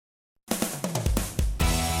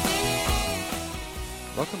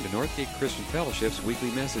Welcome to Northgate Christian Fellowship's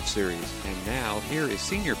weekly message series. And now, here is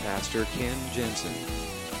Senior Pastor Ken Jensen.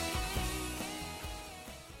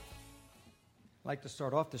 I'd like to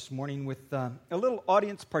start off this morning with a little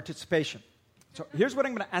audience participation. So here's what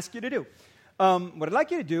I'm going to ask you to do. What I'd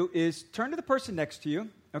like you to do is turn to the person next to you,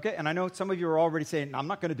 okay? And I know some of you are already saying, I'm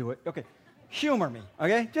not going to do it. Okay, humor me,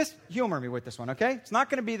 okay? Just humor me with this one, okay? It's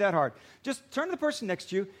not going to be that hard. Just turn to the person next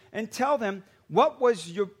to you and tell them what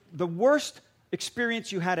was the worst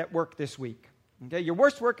experience you had at work this week. Okay, your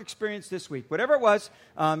worst work experience this week. Whatever it was,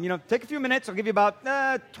 take a few minutes. I'll give you about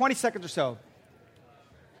 20 seconds or so.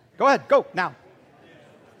 Go ahead, go now.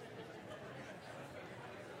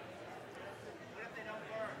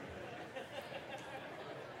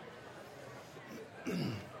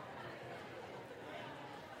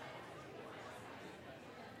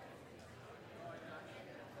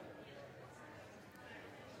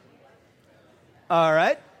 All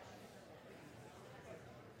right.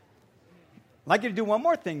 I'd like you to do one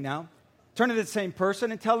more thing now. Turn to the same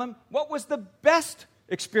person and tell them, what was the best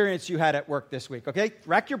experience you had at work this week, okay?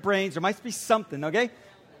 Rack your brains. There might be something, okay?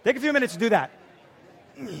 Take a few minutes to do that.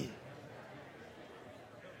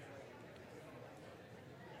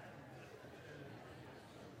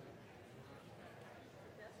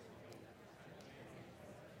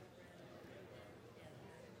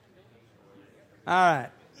 All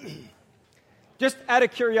right. Just out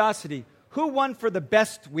of curiosity, who won for the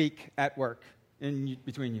best week at work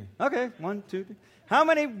between you? Okay, 1, 2, 3. How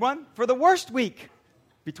many won for the worst week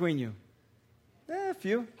between you? A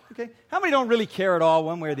few. Okay. How many don't really care at all,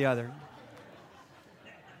 one way or the other?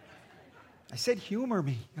 I said humor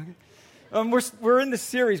me. Okay. We're in this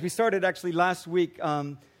series we started actually last week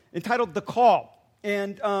entitled The Call,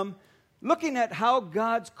 and looking at how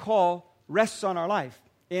God's call rests on our life.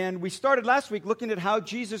 And we started last week looking at how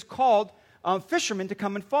Jesus called fishermen to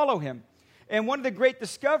come and follow him. And one of the great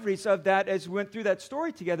discoveries of that as we went through that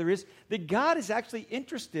story together is that God is actually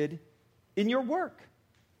interested in your work.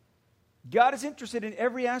 God is interested in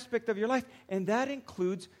every aspect of your life, and that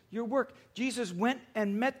includes your work. Jesus went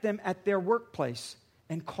and met them at their workplace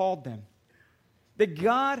and called them. That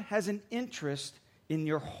God has an interest in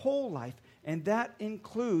your whole life, and that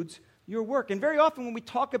includes your work. And very often when we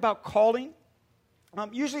talk about calling,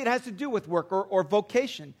 usually it has to do with work or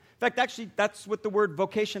vocation. In fact, actually, that's what the word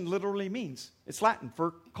vocation literally means. It's Latin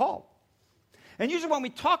for call. And usually when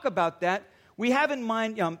we talk about that, we have in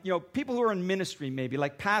mind, people who are in ministry maybe,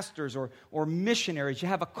 like pastors or missionaries. You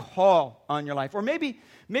have a call on your life. Or maybe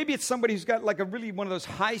it's somebody who's got like one of those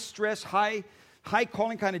high-stress,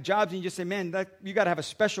 high-calling kind of jobs, and you just say, man, you got to have a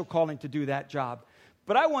special calling to do that job.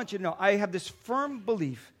 But I want you to know, I have this firm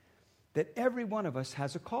belief that every one of us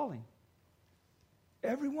has a calling.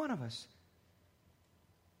 Every one of us.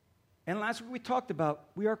 And last week we talked about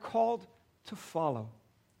we are called to follow.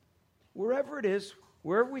 Wherever it is,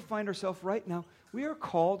 wherever we find ourselves right now, we are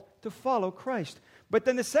called to follow Christ. But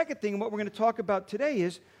then the second thing, what we're going to talk about today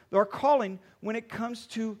is our calling when it comes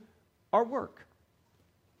to our work.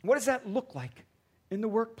 What does that look like in the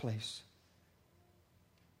workplace?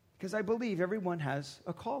 Because I believe everyone has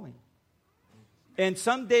a calling. And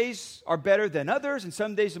some days are better than others, and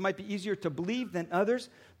some days it might be easier to believe than others.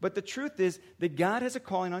 But the truth is that God has a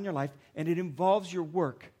calling on your life, and it involves your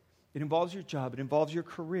work. It involves your job. It involves your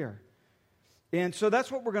career. And so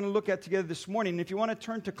that's what we're going to look at together this morning. And if you want to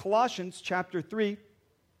turn to Colossians chapter 3,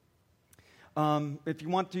 if you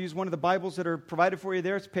want to use one of the Bibles that are provided for you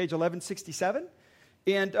there, it's page 1167.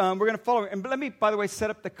 And we're going to follow. And let me, by the way, set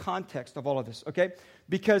up the context of all of this, okay?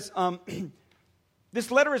 Because this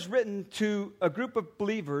letter is written to a group of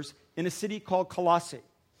believers in a city called Colossae.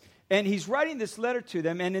 And he's writing this letter to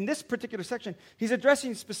them, and in this particular section, he's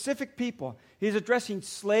addressing specific people. He's addressing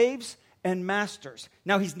slaves and masters.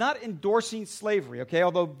 Now, he's not endorsing slavery, okay,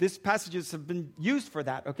 although these passages have been used for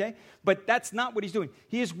that, okay? But that's not what he's doing.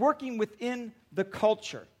 He is working within the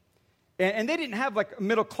culture. And they didn't have like a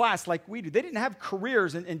middle class like we do. They didn't have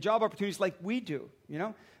careers and job opportunities like we do, you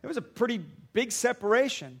know? It was a pretty big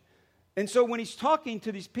separation. And so when he's talking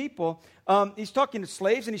to these people, he's talking to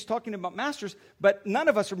slaves and he's talking about masters, but none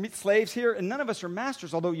of us are slaves here and none of us are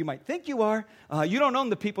masters, although you might think you are. You don't own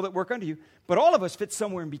the people that work under you, but all of us fit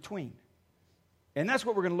somewhere in between. And that's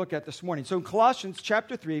what we're going to look at this morning. So in Colossians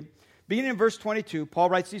chapter 3, beginning in verse 22, Paul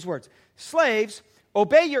writes these words, "Slaves,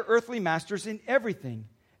 obey your earthly masters in everything,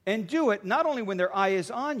 and do it not only when their eye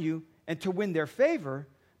is on you and to win their favor,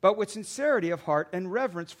 but with sincerity of heart and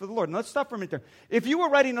reverence for the Lord." Now, let's stop for a minute there. If you were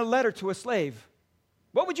writing a letter to a slave,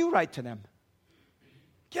 what would you write to them?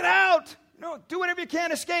 Get out! Do whatever you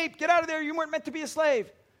can, escape, get out of there, you weren't meant to be a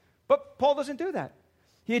slave. But Paul doesn't do that.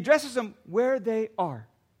 He addresses them where they are.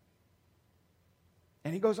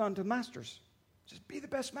 And he goes on to masters. Just be the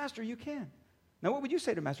best master you can. Now, what would you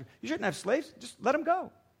say to a master? You shouldn't have slaves. Just let them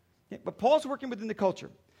go. Yeah, but Paul's working within the culture.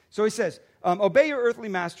 So he says, obey your earthly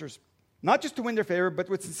masters, not just to win their favor, but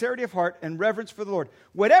with sincerity of heart and reverence for the Lord.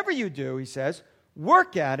 Whatever you do, he says,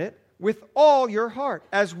 work at it with all your heart,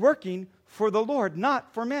 as working for the Lord,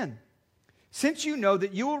 not for men, since you know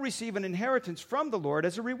that you will receive an inheritance from the Lord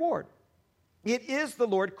as a reward. It is the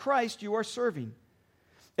Lord Christ you are serving.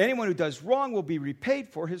 Anyone who does wrong will be repaid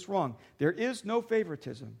for his wrong. There is no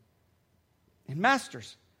favoritism. And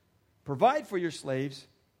masters, provide for your slaves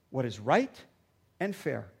what is right and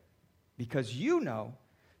fair, because you know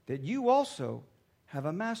that you also have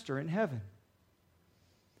a master in heaven.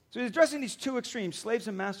 So he's addressing these two extremes, slaves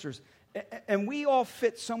and masters, and we all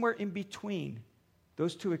fit somewhere in between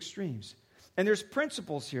those two extremes. And there's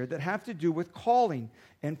principles here that have to do with calling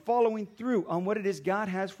and following through on what it is God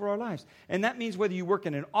has for our lives. And that means whether you work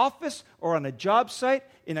in an office or on a job site,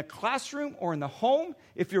 in a classroom or in the home,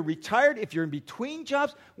 if you're retired, if you're in between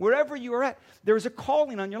jobs, wherever you are at, there is a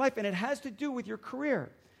calling on your life, and it has to do with your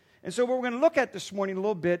career. And so what we're going to look at this morning a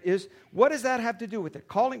little bit is, what does that have to do with it?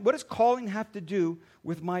 Calling. What does calling have to do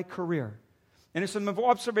with my career? And there's some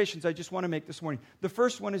observations I just want to make this morning. The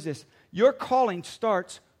first one is this: your calling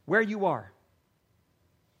starts where you are.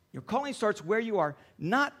 Your calling starts where you are,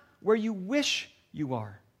 not where you wish you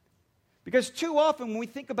are. Because too often when we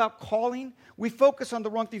think about calling, we focus on the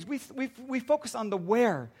wrong things. We focus on the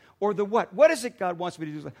where or the what. What is it God wants me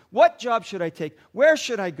to do? What job should I take? Where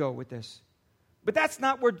should I go with this? But that's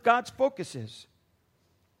not where God's focus is.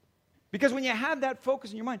 Because when you have that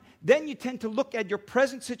focus in your mind, then you tend to look at your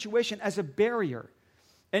present situation as a barrier.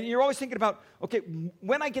 And you're always thinking about, okay,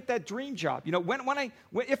 when I get that dream job,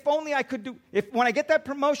 if only I could when I get that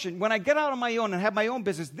promotion, when I get out on my own and have my own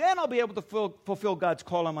business, then I'll be able to fulfill God's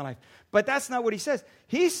call on my life. But that's not what he says.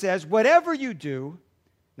 He says, whatever you do,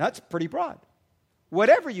 that's pretty broad.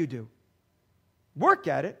 Whatever you do, work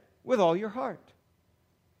at it with all your heart.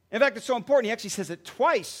 In fact, it's so important, he actually says it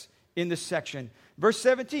twice in this section. Verse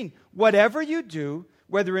 17, whatever you do,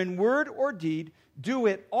 whether in word or deed, do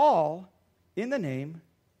it all in the name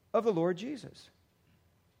of the Lord Jesus.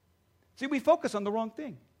 See, we focus on the wrong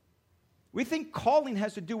thing. We think calling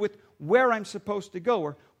has to do with where I'm supposed to go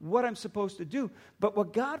or what I'm supposed to do. But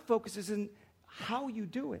what God focuses in how you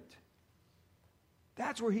do it.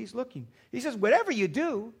 That's where he's looking. He says, whatever you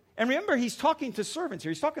do, and remember, he's talking to servants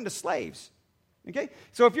here. He's talking to slaves. Okay?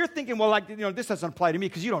 So if you're thinking, well, this doesn't apply to me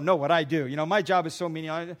because you don't know what I do. My job is so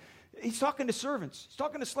menial. He's talking to servants. He's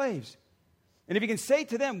talking to slaves. And if he can say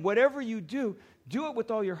to them, whatever you do it with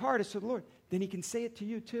all your heart as to the Lord, then he can say it to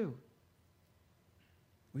you too.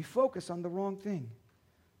 We focus on the wrong thing.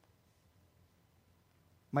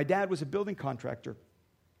 My dad was a building contractor.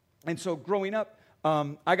 And so growing up,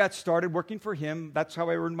 I got started working for him. That's how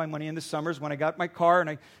I earned my money in the summers when I got my car and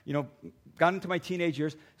I, got into my teenage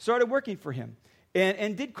years, started working for him.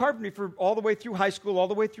 And did carpentry for all the way through high school, all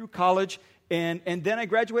the way through college. And then I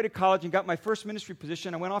graduated college and got my first ministry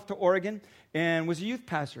position. I went off to Oregon and was a youth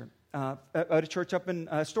pastor at a church up in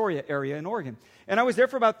Astoria area in Oregon. And I was there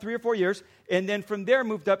for about 3 or 4 years. And then from there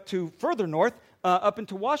moved up to further north, up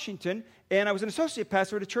into Washington. And I was an associate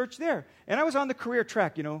pastor at a church there. And I was on the career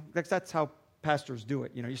track, that's how pastors do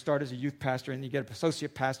it. You start as a youth pastor and you get an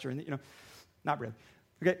associate pastor and, not really.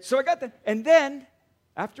 Okay, so I got that. And then,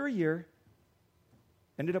 after a year,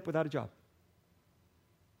 ended up without a job.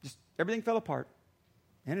 Just everything fell apart.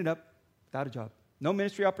 Ended up without a job. No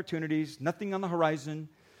ministry opportunities, nothing on the horizon.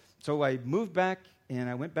 So I moved back, and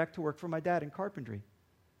I went back to work for my dad in carpentry.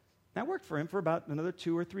 And I worked for him for about another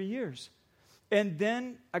 2 or 3 years. And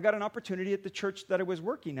then I got an opportunity at the church that I was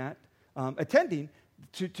working at, attending,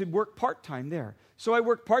 to work part-time there. So I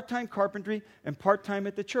worked part-time carpentry and part-time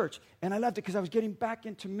at the church. And I loved it because I was getting back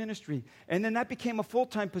into ministry. And then that became a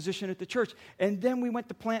full-time position at the church. And then we went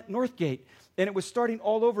to plant Northgate. And it was starting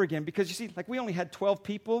all over again because, you see, we only had 12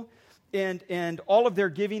 people. And all of their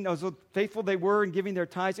giving, as faithful they were in giving their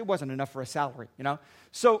tithes, it wasn't enough for a salary,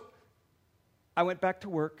 So I went back to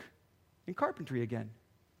work in carpentry again.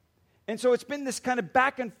 And so it's been this kind of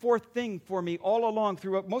back and forth thing for me all along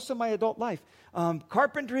throughout most of my adult life.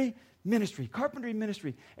 Carpentry, ministry.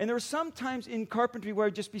 And there were some times in carpentry where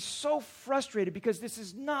I'd just be so frustrated because this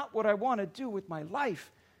is not what I want to do with my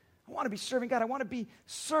life. I want to be serving God. I want to be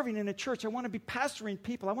serving in a church. I want to be pastoring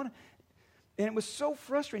people. And it was so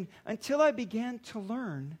frustrating until I began to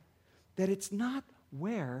learn that it's not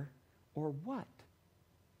where or what,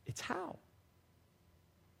 it's how.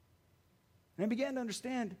 And I began to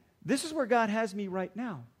understand this is where God has me right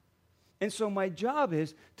now. And so my job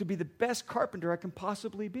is to be the best carpenter I can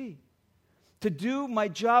possibly be. to do my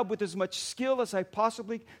job with as much skill as I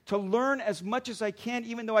possibly, to learn as much as I can,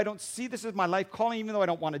 even though I don't see this as my life calling, even though I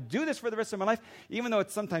don't want to do this for the rest of my life, even though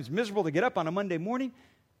it's sometimes miserable to get up on a Monday morning.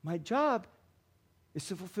 My job is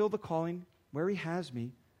to fulfill the calling where He has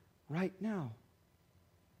me right now.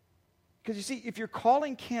 Because you see, if your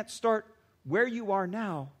calling can't start where you are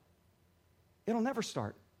now, it'll never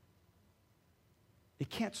start. It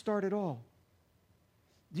can't start at all.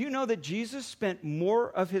 Do you know that Jesus spent more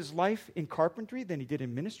of His life in carpentry than He did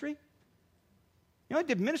in ministry? He only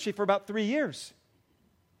did ministry for about 3 years.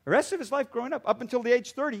 The rest of His life growing up until the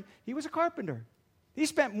age 30, He was a carpenter. He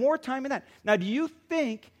spent more time in that. Now, do you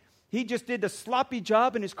think He just did a sloppy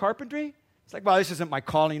job in His carpentry? It's like, well, this isn't my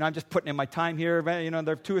calling. I'm just putting in my time here.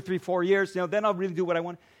 There are 2 or 3, 4 years. Then I'll really do what I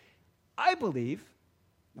want. I believe,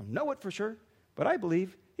 I don't know it for sure, but I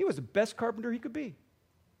believe He was the best carpenter He could be.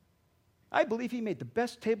 I believe He made the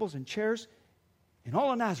best tables and chairs in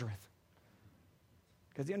all of Nazareth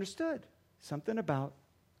because He understood something about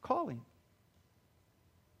calling.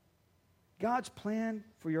 God's plan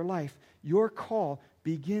for your life, your call,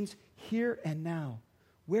 begins here and now,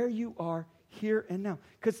 where you are here and now.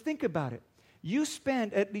 Because think about it. You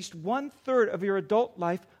spend at least 1/3 of your adult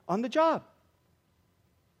life on the job.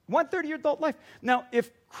 1/3 of your adult life. Now,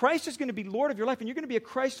 if Christ is going to be Lord of your life and you're going to be a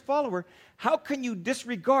Christ follower, how can you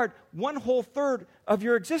disregard 1/3 of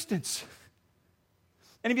your existence?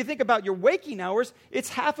 And if you think about your waking hours, it's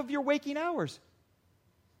half of your waking hours.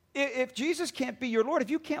 If Jesus can't be your Lord, if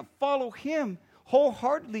you can't follow Him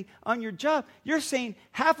wholeheartedly on your job, you're saying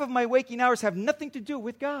half of my waking hours have nothing to do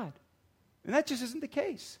with God. And that just isn't the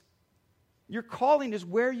case. Your calling is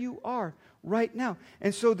where you are right now.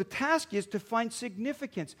 And so the task is to find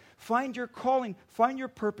significance, find your calling, find your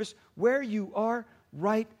purpose where you are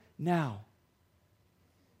right now.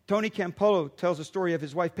 Tony Campolo tells a story of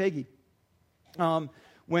his wife Peggy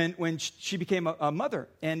when she became a mother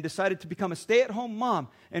and decided to become a stay-at-home mom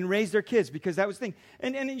and raise their kids because that was the thing.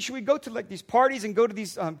 And she would go to like these parties and go to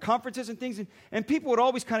these conferences and things, and people would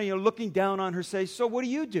always kind of looking down on her say, "So what do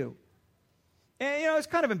you do?" And, it's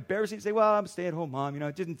kind of embarrassing to say, well, I'm a stay-at-home mom.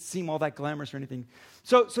 It didn't seem all that glamorous or anything.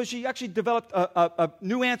 So she actually developed a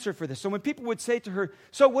new answer for this. So when people would say to her,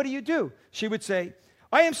 "So what do you do?" She would say,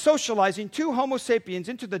 "I am socializing 2 Homo sapiens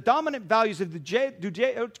into the dominant values of the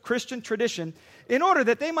Judeo-Christian tradition in order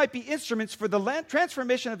that they might be instruments for the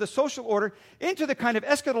transformation of the social order into the kind of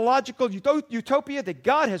eschatological utopia that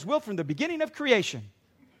God has willed from the beginning of creation."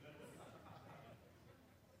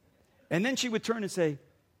 And then she would turn and say,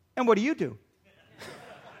 "And what do you do?"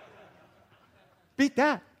 Beat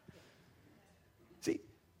that. See,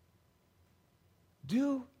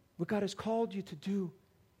 do what God has called you to do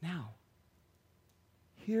now.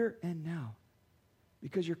 Here and now.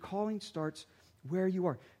 Because your calling starts where you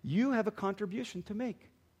are. You have a contribution to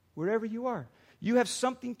make wherever you are. You have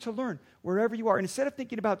something to learn wherever you are. And instead of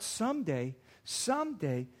thinking about someday,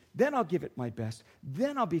 then I'll give it my best.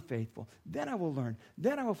 Then I'll be faithful. Then I will learn.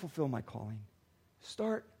 Then I will fulfill my calling.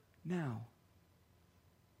 Start now.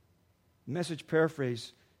 Message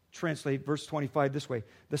paraphrase, translate verse 25 this way.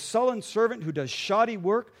 The sullen servant who does shoddy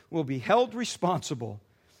work will be held responsible.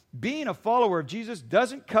 Being a follower of Jesus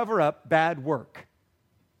doesn't cover up bad work.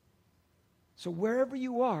 So wherever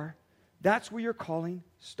you are, that's where your calling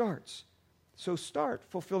starts. So start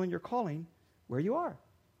fulfilling your calling where you are.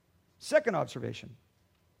 Second observation.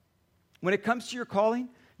 When it comes to your calling,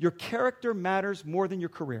 your character matters more than your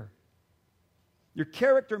career. Your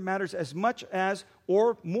character matters as much as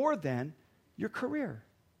or more than your career.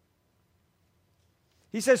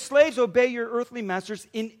 He says, slaves, obey your earthly masters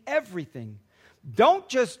in everything. Don't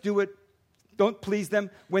just do it, don't please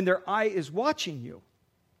them when their eye is watching you.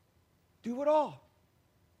 Do it all.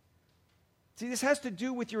 See, this has to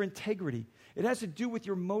do with your integrity. It has to do with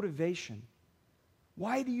your motivation.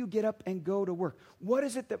 Why do you get up and go to work? What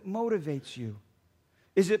is it that motivates you?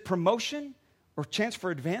 Is it promotion or chance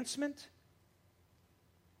for advancement?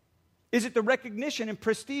 Is it the recognition and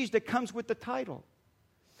prestige that comes with the title?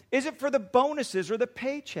 Is it for the bonuses or the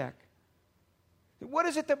paycheck? What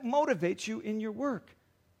is it that motivates you in your work?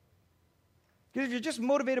 Because if you're just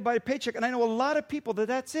motivated by a paycheck, and I know a lot of people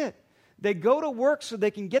that's it. They go to work so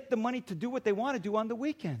they can get the money to do what they want to do on the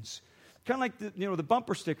weekends. Kind of like the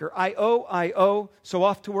bumper sticker, I owe, so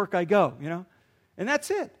off to work I go, And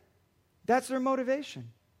that's it. That's their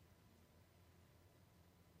motivation.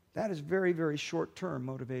 That is very, very short-term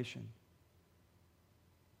motivation.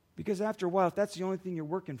 Because after a while, if that's the only thing you're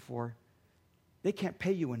working for, they can't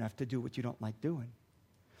pay you enough to do what you don't like doing.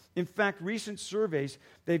 In fact, recent surveys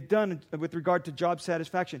they've done with regard to job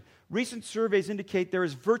satisfaction, recent surveys indicate there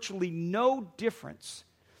is virtually no difference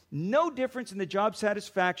in the job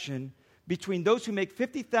satisfaction between those who make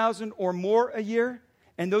 $50,000 or more a year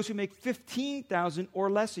and those who make $15,000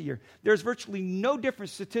 or less a year. There's virtually no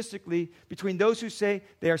difference statistically between those who say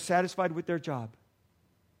they are satisfied with their job.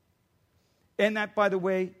 And that, by the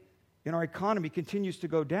way, in our economy continues to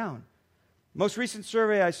go down. Most recent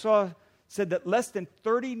survey I saw said that less than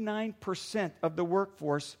 39% of the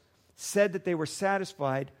workforce said that they were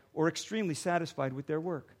satisfied or extremely satisfied with their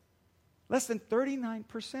work. Less than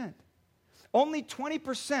 39%. Only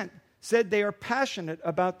 20% said they are passionate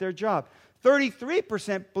about their job.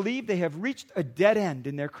 33% believe they have reached a dead end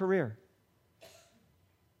in their career.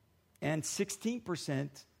 And 16%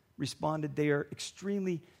 responded they are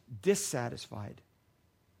extremely dissatisfied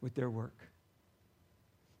with their work.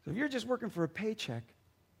 So if you're just working for a paycheck,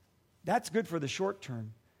 that's good for the short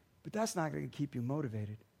term, but that's not going to keep you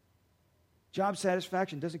motivated. Job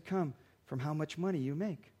satisfaction doesn't come from how much money you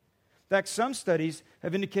make. In fact, some studies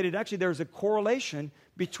have indicated actually there's a correlation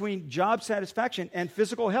between job satisfaction and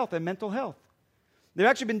physical health and mental health. They've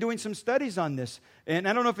actually been doing some studies on this, and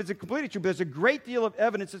I don't know if it's completely true, but there's a great deal of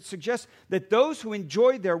evidence that suggests that those who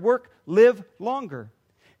enjoy their work live longer,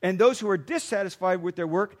 and those who are dissatisfied with their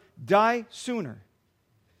work die sooner.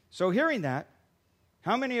 So hearing that,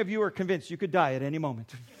 how many of you are convinced you could die at any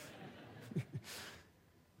moment?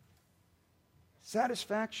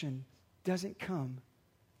 Satisfaction doesn't come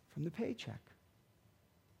from the paycheck.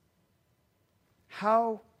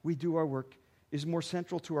 How we do our work is more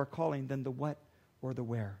central to our calling than the what or the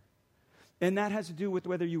where. And that has to do with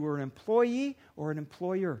whether you were an employee or an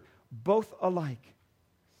employer, both alike.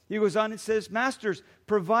 He goes on and says, Masters,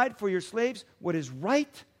 provide for your slaves what is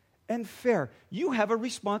right and fair. You have a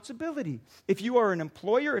responsibility. If you are an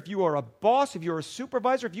employer, if you are a boss, if you're a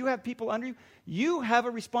supervisor, if you have people under you, you have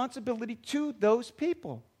a responsibility to those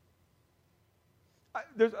people.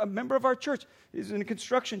 There's a member of our church is in the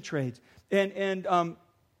construction trades. And a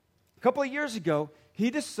couple of years ago, he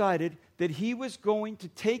decided that he was going to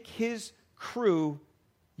take his crew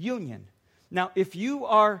union. Now, if you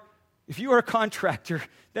are a contractor,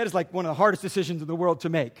 that is like one of the hardest decisions in the world to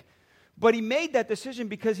make. But he made that decision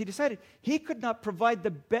because he decided he could not provide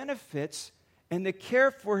the benefits and the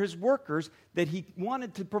care for his workers that he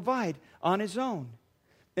wanted to provide on his own.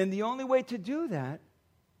 And the only way to do that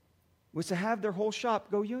was to have their whole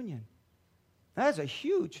shop go union. That is a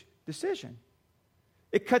huge decision.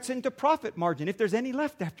 It cuts into profit margin, if there's any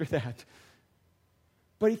left after that.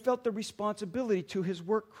 But he felt the responsibility to his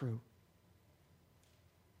work crew.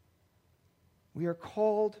 We are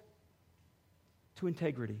called to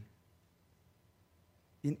integrity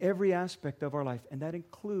in every aspect of our life, and that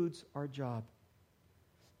includes our job.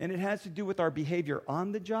 And it has to do with our behavior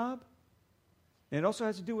on the job, and it also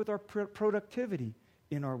has to do with our productivity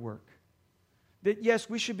in our work. That yes,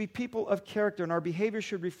 we should be people of character, and our behavior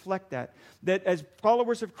should reflect that. That as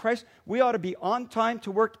followers of Christ, we ought to be on time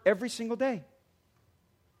to work every single day.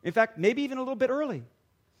 In fact, maybe even a little bit early.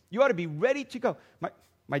 You ought to be ready to go.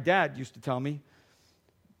 My dad used to tell me,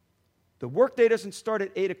 the workday doesn't start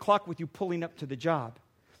at 8 o'clock with you pulling up to the job.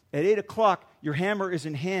 At 8 o'clock, your hammer is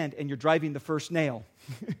in hand and you're driving the first nail.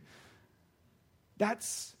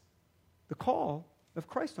 That's the call of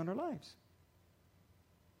Christ on our lives.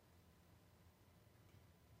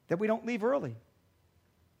 That we don't leave early.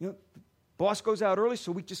 You know, the boss goes out early,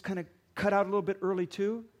 so we just kind of cut out a little bit early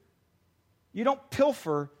too. You don't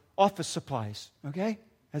pilfer office supplies, okay,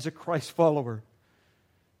 as a Christ follower.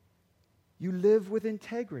 You live with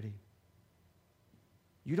integrity.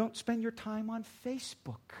 You don't spend your time on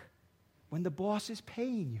Facebook when the boss is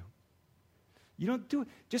paying you. You don't do it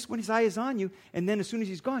just when his eye is on you, and then as soon as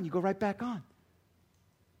he's gone, you go right back on.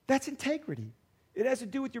 That's integrity. It has to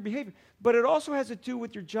do with your behavior, but it also has to do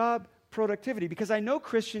with your job productivity, because I know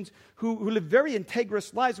Christians who live very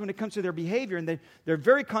integrous lives when it comes to their behavior, and they're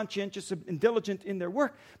very conscientious and diligent in their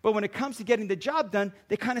work, but when it comes to getting the job done,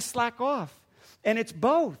 they kind of slack off, and it's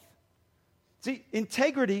both. See,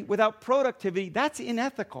 integrity without productivity, that's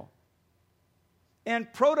unethical.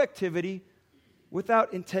 And productivity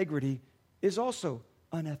without integrity is also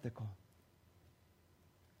unethical.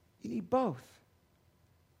 You need both.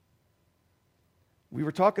 We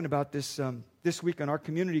were talking about this this week on our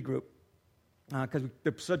community group because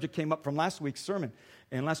the subject came up from last week's sermon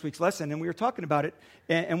and last week's lesson, and we were talking about it.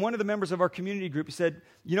 And one of the members of our community group said,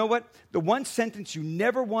 you know what? The one sentence you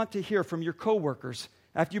never want to hear from your coworkers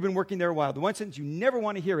after you've been working there a while, the one sentence you never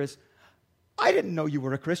want to hear is, I didn't know you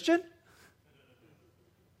were a Christian.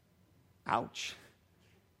 Ouch.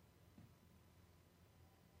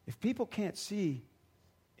 If people can't see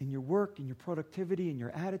in your work, in your productivity, in your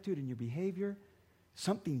attitude, in your behavior,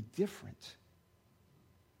 something different,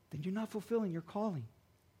 then you're not fulfilling your calling.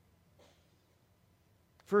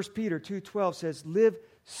 1 Peter 2:12 says, live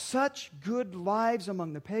such good lives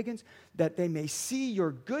among the pagans that they may see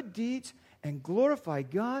your good deeds and glorify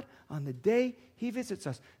God on the day He visits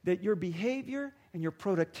us. That your behavior and your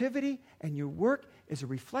productivity and your work is a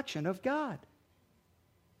reflection of God.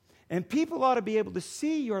 And people ought to be able to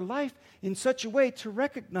see your life in such a way to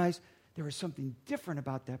recognize there is something different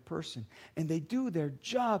about that person. And they do their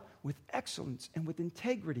job with excellence and with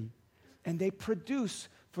integrity. And they produce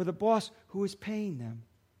for the boss who is paying them.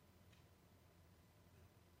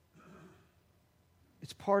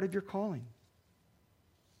 It's part of your calling.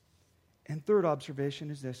 And third observation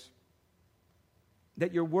is this,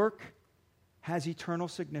 that your work has eternal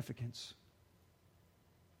significance.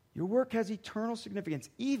 Your work has eternal significance,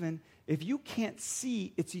 even if you can't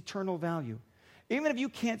see its eternal value. Even if you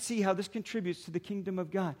can't see how this contributes to the kingdom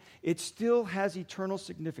of God, it still has eternal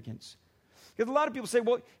significance. Because a lot of people say,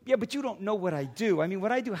 well, yeah, but you don't know what I do. I mean,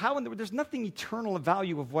 what I do, there's nothing eternal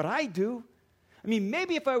value of what I do. I mean,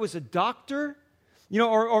 maybe if I was a doctor,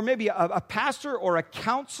 or maybe a pastor or a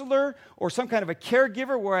counselor or some kind of a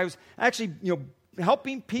caregiver where I was actually,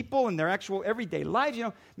 helping people in their actual everyday lives,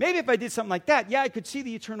 maybe if I did something like that, yeah, I could see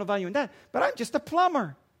the eternal value in that. But I'm just a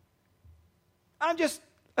plumber. I'm just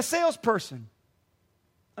a salesperson.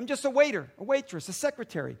 I'm just a waiter, a waitress, a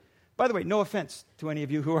secretary. By the way, no offense to any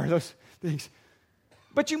of you who are those things.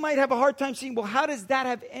 But you might have a hard time seeing, well, how does that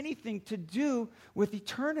have anything to do with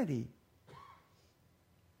eternity?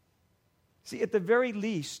 See, at the very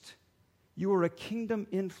least, you are a kingdom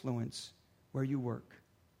influence where you work.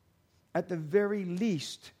 At the very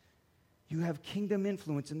least, you have kingdom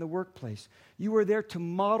influence in the workplace. You are there to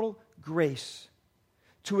model grace,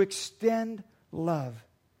 to extend love,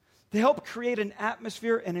 to help create an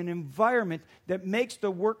atmosphere and an environment that makes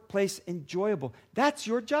the workplace enjoyable. That's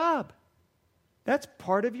your job. That's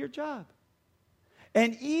part of your job.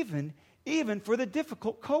 And even for the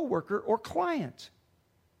difficult coworker or client.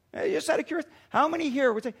 Just out of curiosity, how many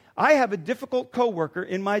here would say, I have a difficult coworker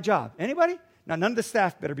in my job? Anybody? Now, none of the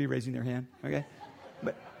staff better be raising their hand, okay?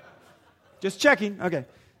 But just checking, okay.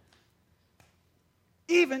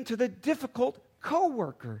 Even to the difficult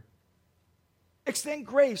coworker, extend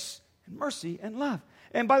grace and mercy and love.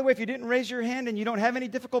 And by the way, if you didn't raise your hand and you don't have any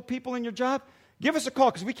difficult people in your job, give us a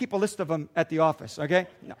call because we keep a list of them at the office, okay?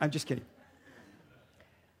 No, I'm just kidding.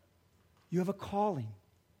 You have a calling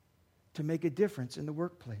to make a difference in the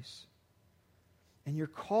workplace. And your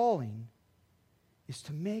calling is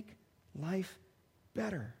to make life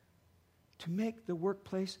better, to make the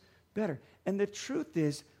workplace better. And the truth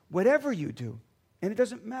is, whatever you do, and it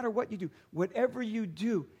doesn't matter what you do, whatever you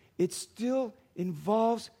do, it still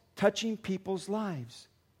involves touching people's lives.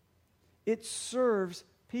 It serves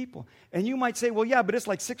people. And you might say, well, yeah, but it's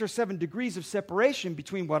like 6 or 7 degrees of separation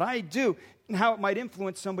between what I do and how it might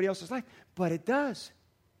influence somebody else's life. But it does.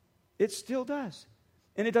 It still does.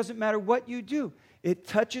 And it doesn't matter what you do. It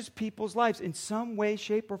touches people's lives in some way,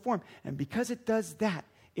 shape, or form. And because it does that,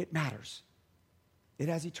 it matters. It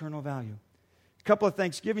has eternal value. A couple of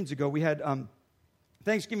Thanksgivings ago, we had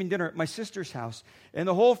Thanksgiving dinner at my sister's house. And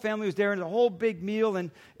the whole family was there, and a whole big meal.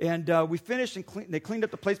 And we finished, and they cleaned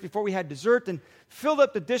up the place before we had dessert and filled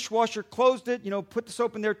up the dishwasher, closed it, put the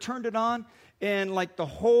soap in there, turned it on, and like the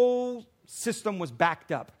whole system was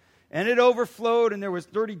backed up. And it overflowed, and there was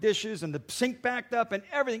dirty dishes, and the sink backed up, and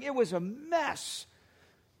everything. It was a mess.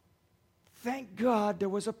 Thank God there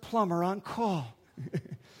was a plumber on call.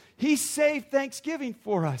 He saved Thanksgiving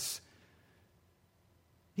for us.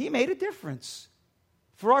 He made a difference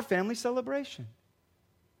for our family celebration.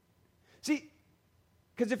 See,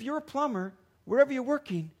 because if you're a plumber, wherever you're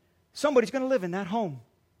working, somebody's going to live in that home.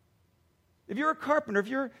 If you're a carpenter,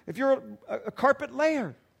 if you're a carpet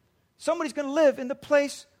layer, somebody's going to live in the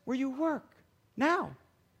place where you work now.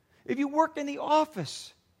 If you work in the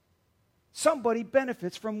office, somebody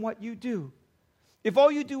benefits from what you do. If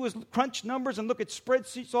all you do is crunch numbers and look at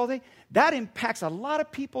spreadsheets all day, that impacts a lot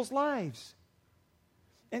of people's lives.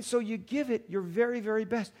 And so you give it your very, very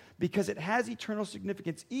best because it has eternal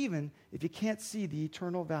significance, even if you can't see the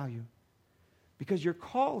eternal value. Because your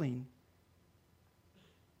calling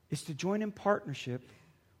is to join in partnership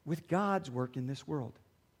with God's work in this world.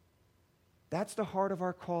 That's the heart of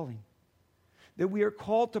our calling. That we are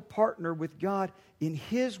called to partner with God in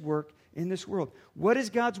His work in this world. What is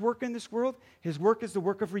God's work in this world? His work is the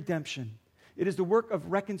work of redemption. It is the work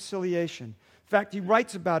of reconciliation. In fact, he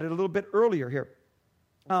writes about it a little bit earlier here.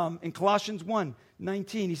 In Colossians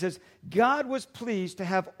 1:19, he says, God was pleased to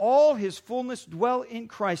have all His fullness dwell in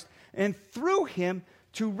Christ, and through Him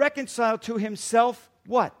to reconcile to Himself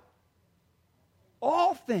what?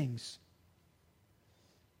 All things.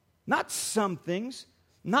 Not some things,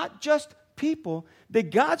 not just people that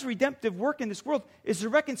God's redemptive work in this world is to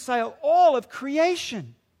reconcile all of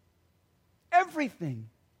creation. Everything.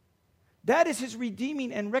 That is his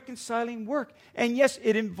redeeming and reconciling work. And yes,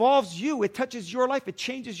 it involves you. It touches your life. It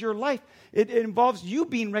changes your life. It involves you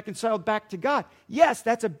being reconciled back to God. Yes,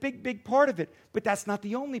 that's a big, big part of it. But that's not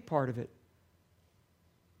the only part of it.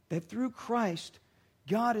 That through Christ,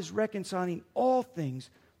 God is reconciling all things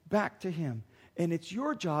back to him. And it's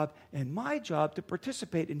your job and my job to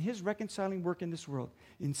participate in his reconciling work in this world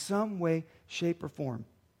in some way, shape, or form.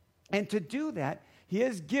 And to do that, he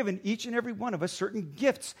has given each and every one of us certain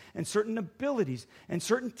gifts and certain abilities and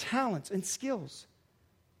certain talents and skills.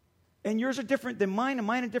 And yours are different than mine, and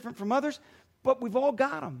mine are different from others, but we've all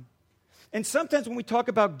got them. And sometimes when we talk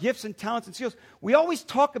about gifts and talents and skills, we always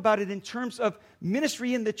talk about it in terms of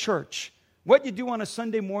ministry in the church, what you do on a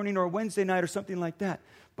Sunday morning or a Wednesday night or something like that.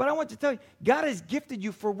 But I want to tell you, God has gifted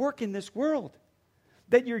you for work in this world.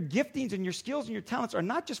 That your giftings and your skills and your talents are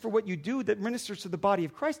not just for what you do that ministers to the body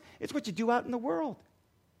of Christ, it's what you do out in the world.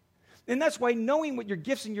 And that's why knowing what your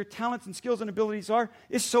gifts and your talents and skills and abilities are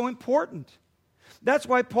is so important. That's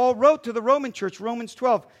why Paul wrote to the Roman church, Romans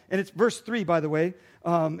 12, and it's verse 3, by the way.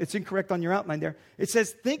 It's incorrect on your outline there. It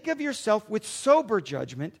says, think of yourself with sober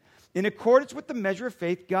judgment in accordance with the measure of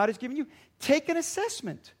faith God has given you. Take an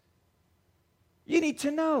assessment. You need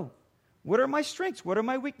to know, what are my strengths? What are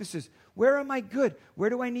my weaknesses? Where am I good? Where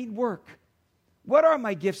do I need work? What are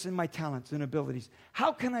my gifts and my talents and abilities?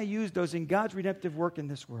 How can I use those in God's redemptive work in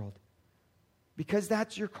this world? Because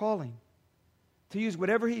that's your calling, to use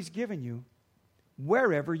whatever he's given you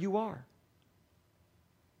wherever you are.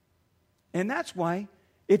 And that's why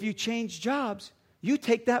if you change jobs, you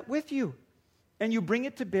take that with you and you bring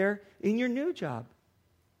it to bear in your new job.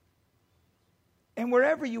 And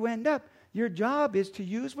wherever you end up, your job is to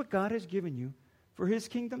use what God has given you for his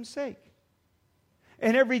kingdom's sake.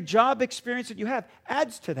 And every job experience that you have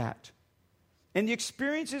adds to that. And the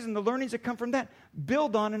experiences and the learnings that come from that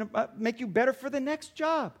build on and make you better for the next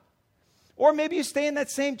job. Or maybe you stay in that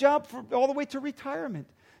same job for all the way to retirement.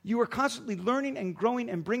 You are constantly learning and growing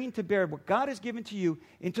and bringing to bear what God has given to you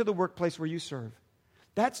into the workplace where you serve.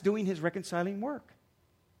 That's doing his reconciling work.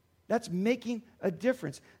 That's making a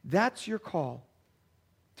difference. That's your call.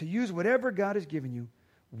 To use whatever God has given you,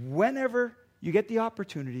 whenever you get the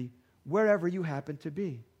opportunity, wherever you happen to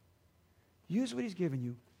be. Use what he's given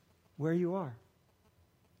you where you are.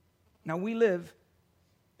 Now, we live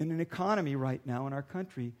in an economy right now in our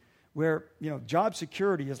country where, job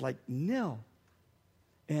security is like nil.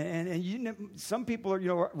 And some people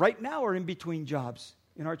are, right now are in between jobs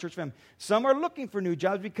in our church family. Some are looking for new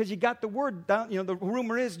jobs because you got the word down, the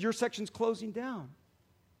rumor is your section's closing down.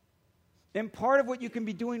 And part of what you can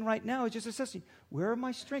be doing right now is just assessing, where are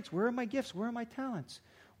my strengths? Where are my gifts? Where are my talents?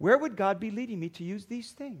 Where would God be leading me to use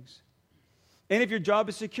these things? And if your job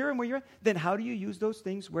is secure and where you're at, then how do you use those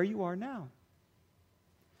things where you are now?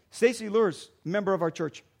 Stacy Lures, member of our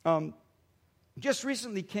church, just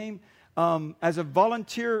recently came as a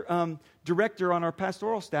volunteer director on our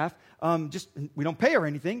pastoral staff. We don't pay her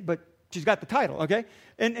anything, but she's got the title, okay?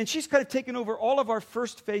 And she's kind of taken over all of our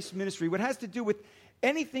First Face ministry, what has to do with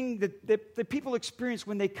anything that people experience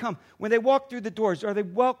when they come. When they walk through the doors, are they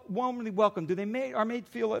warmly welcomed? Are made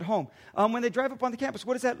feel at home? When they drive up on the campus,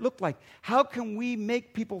 what does that look like? How can we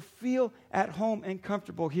make people feel at home and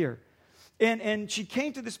comfortable here? And she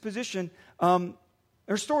came to this position.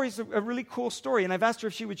 Her story is a really cool story, and I've asked her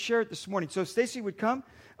if she would share it this morning. So Stacy would come,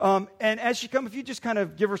 and as she comes, if you just kind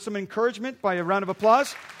of give her some encouragement by a round of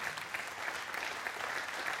applause.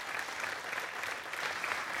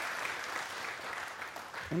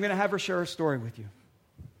 I'm going to have her share her story with you.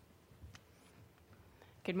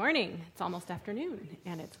 Good morning. It's almost afternoon,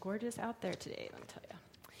 and it's gorgeous out there today, let me tell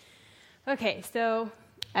you. Okay, so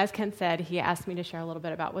as Ken said, he asked me to share a little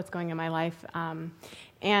bit about what's going on in my life.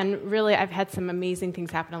 And really, I've had some amazing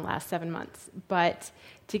things happen in the last 7 months. But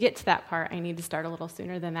to get to that part, I need to start a little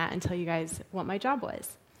sooner than that and tell you guys what my job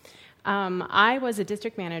was. I was a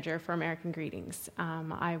district manager for American Greetings.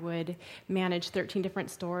 I would manage 13 different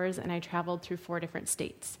stores, and I traveled through 4 different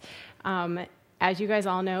states. As you guys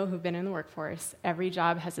all know who've been in the workforce, every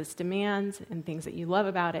job has its demands and things that you love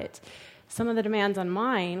about it. Some of the demands on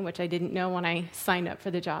mine, which I didn't know when I signed up for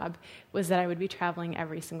the job, was that I would be traveling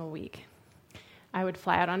every single week. I would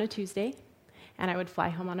fly out on a Tuesday, and I would fly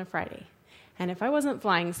home on a Friday. And if I wasn't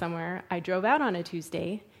flying somewhere, I drove out on a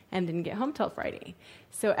Tuesday and didn't get home till Friday.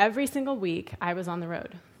 So every single week, I was on the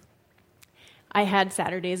road. I had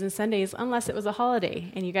Saturdays and Sundays unless it was a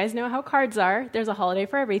holiday. And you guys know how cards are. There's a holiday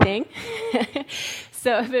for everything.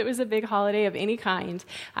 So if it was a big holiday of any kind,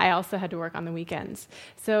 I also had to work on the weekends.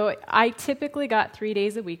 So I typically got 3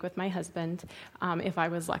 days a week with my husband, if I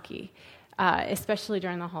was lucky, especially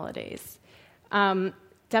during the holidays.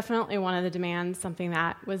 Definitely one of the demands, something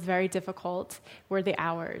that was very difficult, were the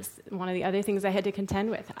hours. One of the other things I had to contend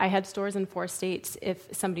with. I had stores in 4 states. If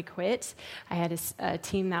somebody quit, I had a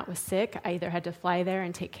team that was sick. I either had to fly there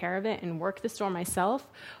and take care of it and work the store myself,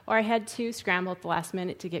 or I had to scramble at the last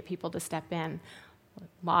minute to get people to step in.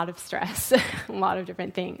 A lot of stress, a lot of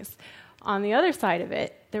different things. On the other side of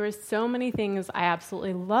it, there were so many things I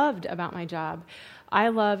absolutely loved about my job. I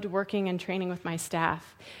loved working and training with my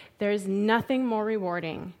staff. There's nothing more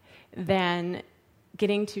rewarding than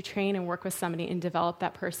getting to train and work with somebody and develop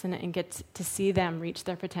that person and get to see them reach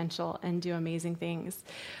their potential and do amazing things.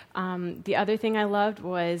 The other thing I loved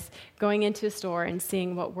was going into a store and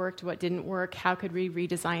seeing what worked, what didn't work, how could we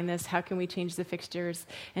redesign this, how can we change the fixtures,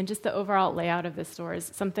 and just the overall layout of the stores,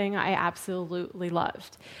 something I absolutely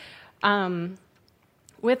loved.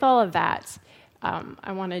 With all of that,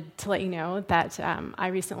 I wanted to let you know that I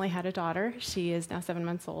recently had a daughter. She is now 7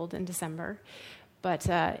 months old in December. But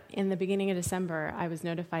in the beginning of December, I was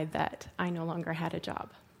notified that I no longer had a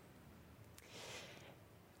job.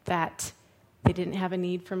 That they didn't have a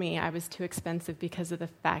need for me. I was too expensive because of the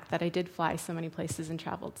fact that I did fly so many places and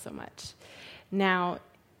traveled so much. Now,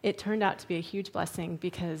 it turned out to be a huge blessing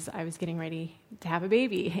because I was getting ready to have a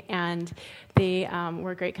baby. And they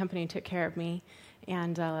were a great company and took care of me,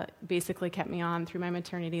 and basically kept me on through my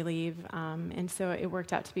maternity leave. And so it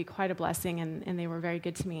worked out to be quite a blessing, and they were very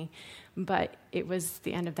good to me. But it was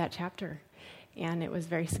the end of that chapter, and it was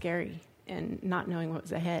very scary, and not knowing what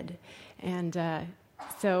was ahead. And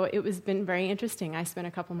so it was been very interesting. I spent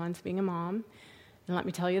a couple months being a mom, and let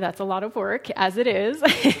me tell you, that's a lot of work, as it is.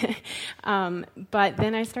 But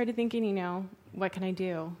then I started thinking, what can I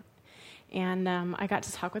do? And I got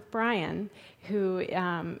to talk with Brian, who...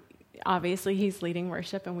 obviously, he's leading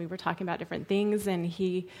worship, and we were talking about different things, and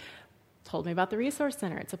he told me about the Resource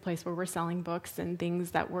Center. It's a place where we're selling books and things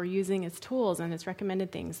that we're using as tools and as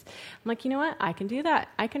recommended things. I'm like, you know what? I can do that.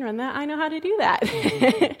 I can run that. I know how to do that.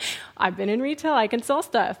 I've been in retail. I can sell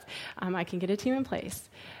stuff. I can get a team in place.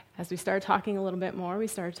 As we started talking a little bit more, we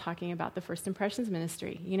started talking about the First Impressions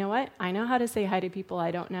ministry. You know what? I know how to say hi to people I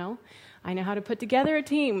don't know. I know how to put together a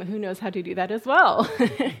team who knows how to do that as well.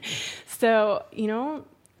 So,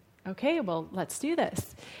 okay, well, let's do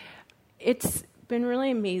this. It's been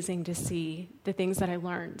really amazing to see the things that I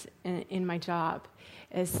learned in my job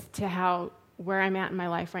as to how, where I'm at in my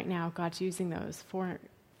life right now, God's using those for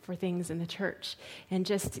things in the church, and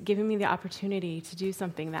just giving me the opportunity to do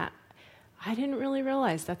something that I didn't really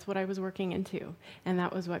realize that's what I was working into, and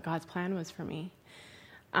that was what God's plan was for me.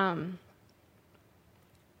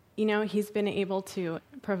 He's been able to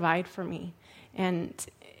provide for me, and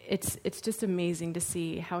it's just amazing to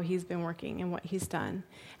see how he's been working and what he's done.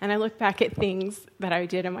 And I look back at things that I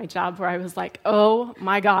did in my job where I was like, oh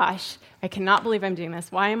my gosh, I cannot believe I'm doing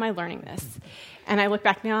this. Why am I learning this? And I look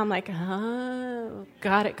back now, I'm like, oh,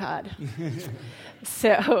 got it, God.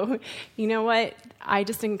 So, you know what? I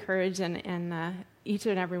just encourage and each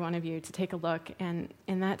and every one of you to take a look, and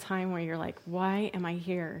in that time where you're like, why am I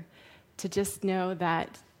here? To just know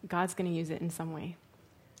that God's going to use it in some way.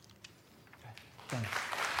 Thanks.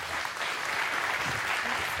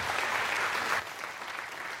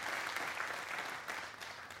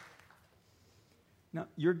 Now,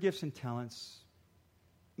 your gifts and talents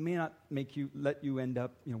may not let you end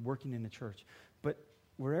up, working in the church, but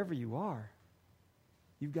wherever you are,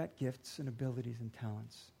 you've got gifts and abilities and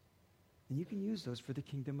talents, and you can use those for the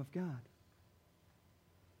kingdom of God.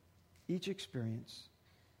 Each experience,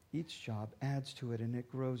 each job adds to it, and it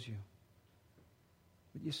grows you.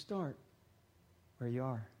 But you start where you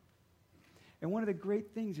are. And one of the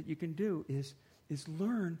great things that you can do is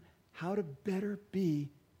learn how to better be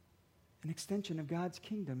an extension of God's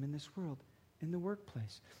kingdom in this world, in the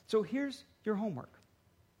workplace. So here's your homework.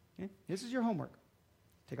 Okay? This is your homework.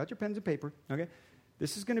 Take out your pens and paper. Okay?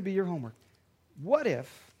 This is going to be your homework. What if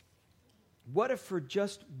for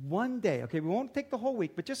just one day, okay, we won't take the whole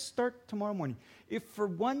week, but just start tomorrow morning. If for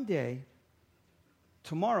one day,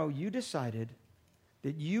 tomorrow, you decided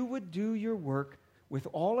that you would do your work with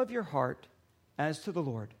all of your heart as to the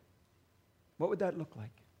Lord, what would that look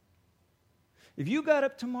like? If you got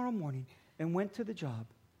up tomorrow morning and went to the job,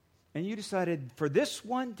 and you decided, for this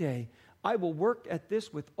one day, I will work at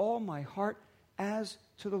this with all my heart as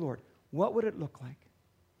to the Lord, what would it look like?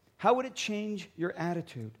 How would it change your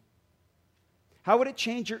attitude? How would it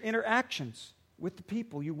change your interactions with the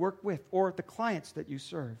people you work with or the clients that you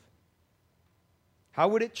serve? How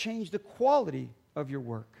would it change the quality of your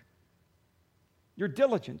work? your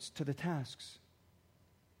diligence to the tasks?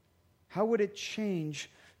 How would it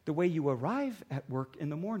change the way you arrive at work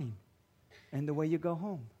in the morning and the way you go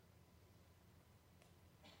home?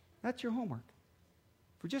 That's your homework.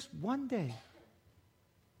 For just one day.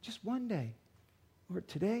 Just one day. Lord,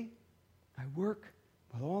 today I work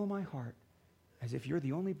with all of my heart as if you're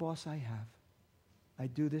the only boss I have. I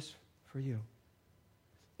do this for you.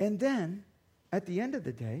 And then, at the end of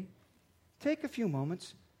the day, take a few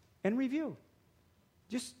moments and review.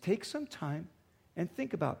 Just take some time and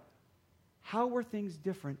think about, how were things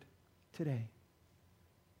different today?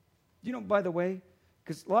 You know, by the way,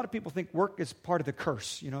 because a lot of people think work is part of the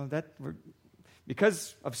curse. You know,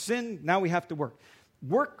 because of sin, now we have to work.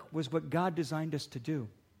 Work was what God designed us to do.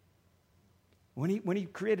 When he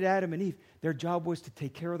created Adam and Eve, their job was to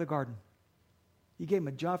take care of the garden. He gave them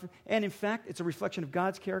a job. And in fact, it's a reflection of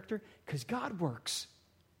God's character because God works.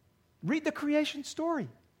 Read the creation story.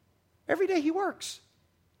 Every day he works.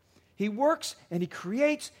 He works and he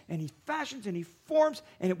creates and he fashions and he forms,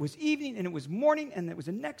 and it was evening and it was morning and it was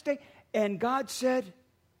the next day, and God said,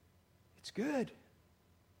 it's good.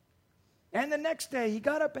 And the next day he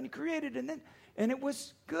got up and he created, and it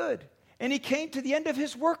was good. And he came to the end of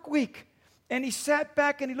his work week and he sat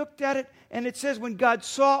back and he looked at it, and it says when God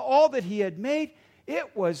saw all that he had made,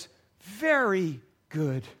 it was very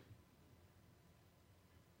good.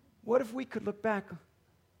 What if we could look back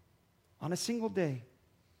on a single day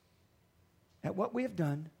at what we have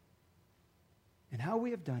done and how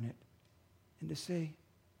we have done it, and to say,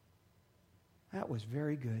 that was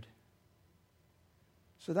very good.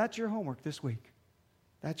 So that's your homework this week.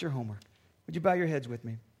 That's your homework. Would you bow your heads with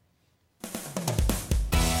me?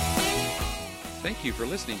 Thank you for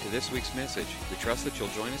listening to this week's message. We trust that you'll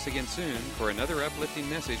join us again soon for another uplifting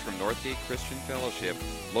message from Northgate Christian Fellowship,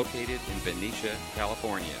 located in Benicia,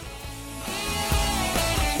 California.